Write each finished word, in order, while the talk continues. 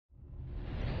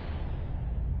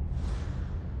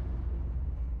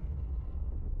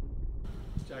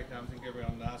Jake, I think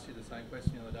everyone asked you the same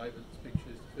question the other day, but it's big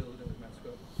shoes to fill, isn't it, with Matt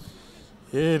Scott?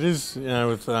 Yeah, it is.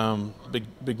 With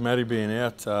big Matty being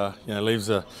out, leaves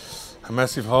a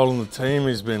massive hole in the team.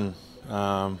 He's been,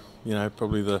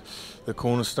 probably the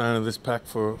cornerstone of this pack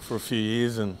for a few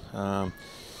years, and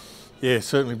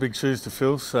certainly big shoes to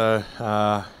fill. So,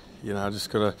 I just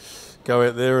got to go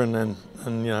out there and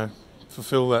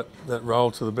fulfil that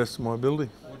role to the best of my ability.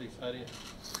 What did he say to you?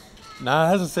 No,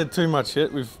 hasn't said too much yet.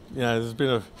 There's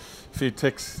been a few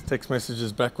text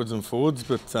messages backwards and forwards,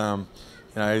 but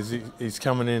he's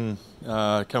coming in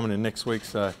next week,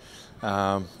 so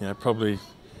probably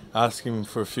ask him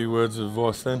for a few words of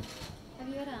advice then. Have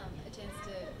you had a chance to?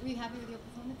 Were you happy with your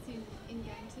performance in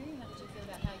game 2? How did you feel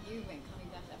about how you went coming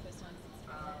back that first time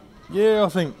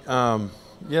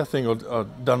since? I think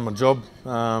I'd done my job.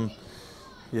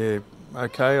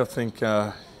 Okay. I think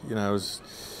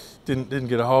didn't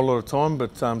get a whole lot of time,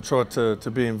 but tried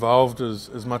to be involved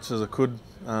as much as I could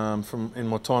in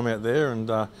my time out there, and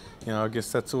I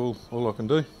guess that's all I can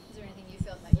do. Is there anything you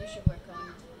felt that you should work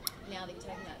on now that you've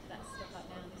taken that step up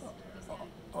now this game?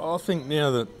 I think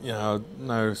now that I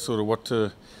know sort of what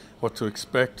to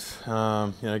expect,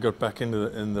 got back into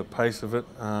the pace of it,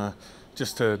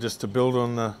 just to build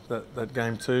on that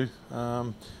game 2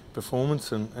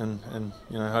 performance and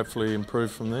hopefully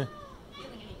improve from there.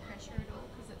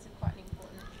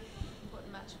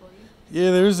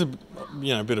 Yeah, there is a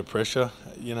bit of pressure.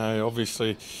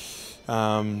 Obviously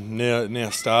now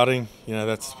starting,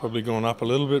 that's probably gone up a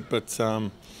little bit, but I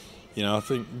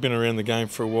think been around the game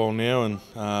for a while now, and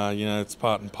it's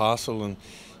part and parcel, and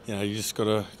you just got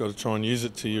to try and use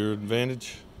it to your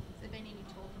advantage. Has there been any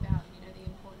talk about the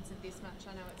importance of this match?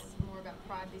 I know it's more about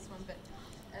pride this one, but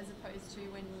as opposed to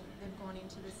when they've gone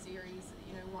into the series,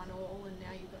 1-1, and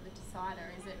now you've got the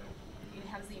decider,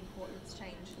 how's the importance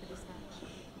changed for this match?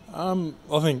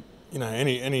 I think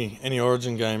any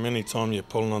Origin game, any time you're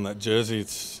pulling on that jersey,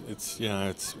 it's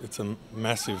a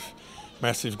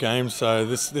massive game. So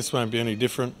this won't be any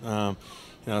different.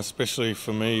 Especially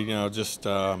for me, just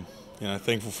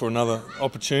thankful for another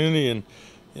opportunity, and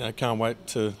can't wait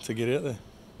to get out there.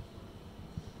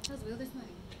 How's Will this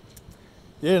morning?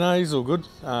 Yeah, no, he's all good.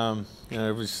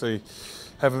 Obviously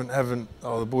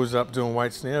the boys are up doing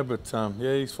weights now, but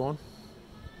he's fine.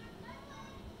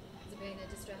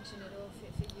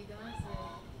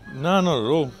 No, not at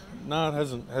all. No, it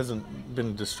hasn't been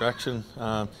a distraction.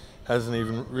 Hasn't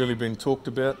even really been talked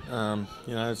about.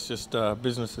 It's just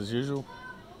business as usual. Is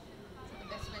it the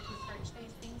best way to approach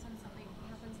these things when something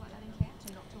happens like that in camp,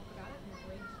 to not talk about it and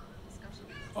avoid discussion?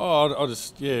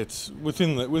 It's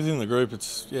within the group.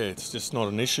 It's just not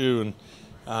an issue,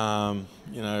 and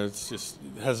it's just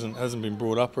it hasn't been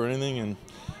brought up or anything.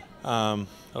 And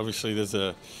obviously there's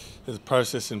a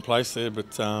process in place there,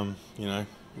 but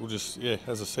we'll just,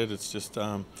 as I said, it's just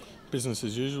business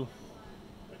as usual.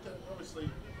 Obviously,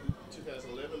 in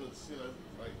 2011, it's,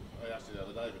 I asked you the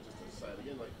other day, but just to say it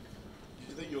again, did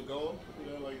you think you were gone?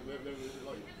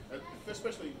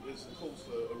 Especially as it calls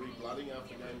for a re-blooding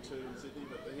after game 2 in Sydney,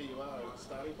 but here you are,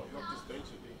 starting point, not just bench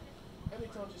it. How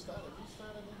many times you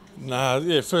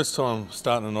started? First time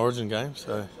starting an Origin game,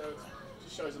 so. So it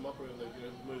just shows them operating,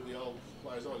 move the old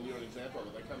players on. You're an example of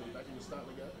it. They come back and you start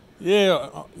the game.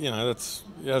 Yeah, that's,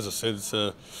 as I said, it's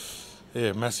a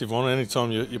massive honour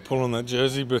anytime you pull on that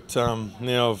jersey. But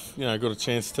now I've got a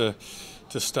chance to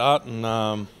start,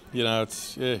 and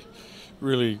it's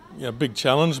really a big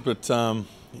challenge. But I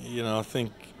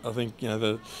think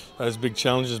those big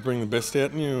challenges bring the best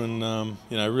out in you, and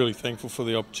really thankful for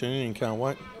the opportunity and can't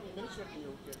wait. How many minutes do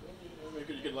you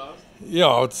reckon you get last?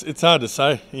 Yeah, it's hard to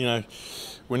say.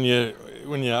 When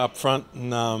you're up front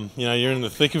and you're in the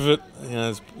thick of it,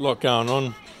 there's a lot going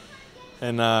on,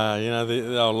 and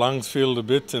our lungs feel it a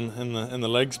bit and the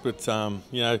legs. But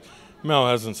Mel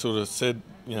hasn't sort of said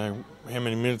how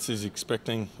many minutes he's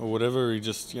expecting or whatever. He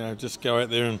just go out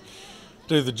there and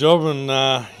do the job, and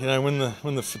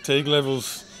when the fatigue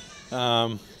levels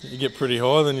you get pretty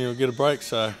high, then you'll get a break.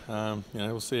 So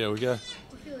we'll see how we go. Do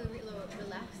you feel a little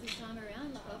relaxed this time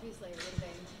around? Obviously it would have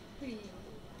been pretty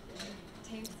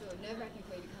tense or nerve-wracking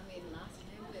for you to come in last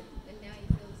game, but now you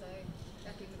feel as though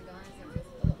back in with the guys and feels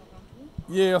a lot more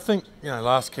comfortable? Yeah, I think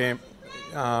last camp,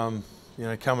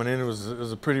 coming in it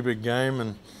was a pretty big game,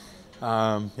 and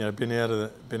been out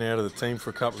of the team for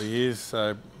a couple of years,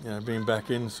 so being back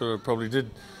in sort of probably did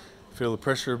feel the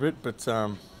pressure a bit, but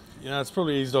it's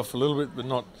probably eased off a little bit, but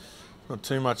not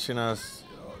too much. I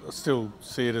still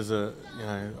see it as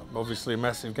obviously a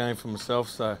massive game for myself,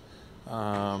 so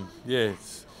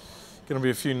it's going to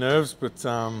be a few nerves, but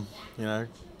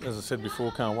as I said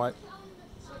before, can't wait.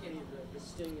 The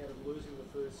sting out of losing the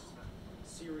first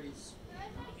series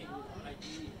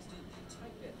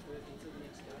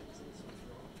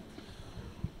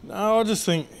No, I just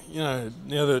think, now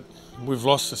that we've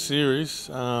lost the series,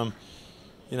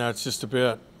 it's just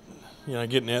about,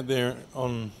 getting out there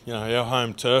on, our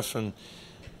home turf and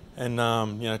trying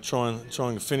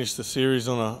to finish the series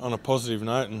on a positive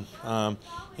note.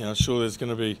 And, sure there's going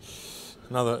to be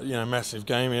another, massive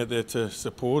game out there to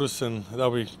support us, and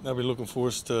they'll be looking for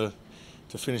us to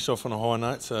finish off on a high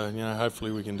note. So,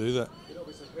 hopefully we can do that. It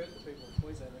obviously hurt the people of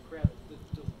Queensland, the crowd that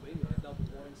still be there. They'll be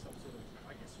wanting some sort of,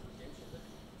 I guess, redemption. But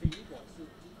for you guys, does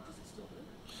it still hurt?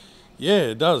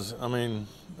 Yeah, it does. I mean,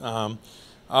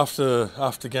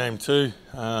 after game 2,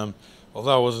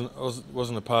 although I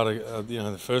wasn't a part of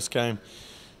the first game,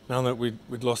 knowing that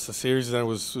we'd lost the series, that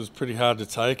was pretty hard to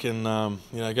take. And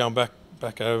going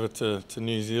back over to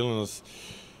New Zealand, was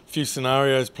a few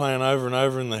scenarios playing over and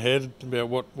over in the head about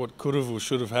what could have or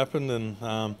should have happened, and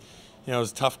it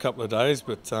was a tough couple of days.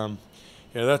 But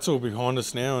that's all behind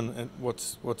us now, and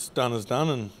what's done is done,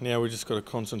 and now we just got to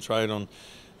concentrate on,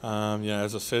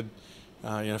 as I said,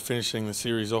 finishing the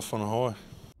series off on a high.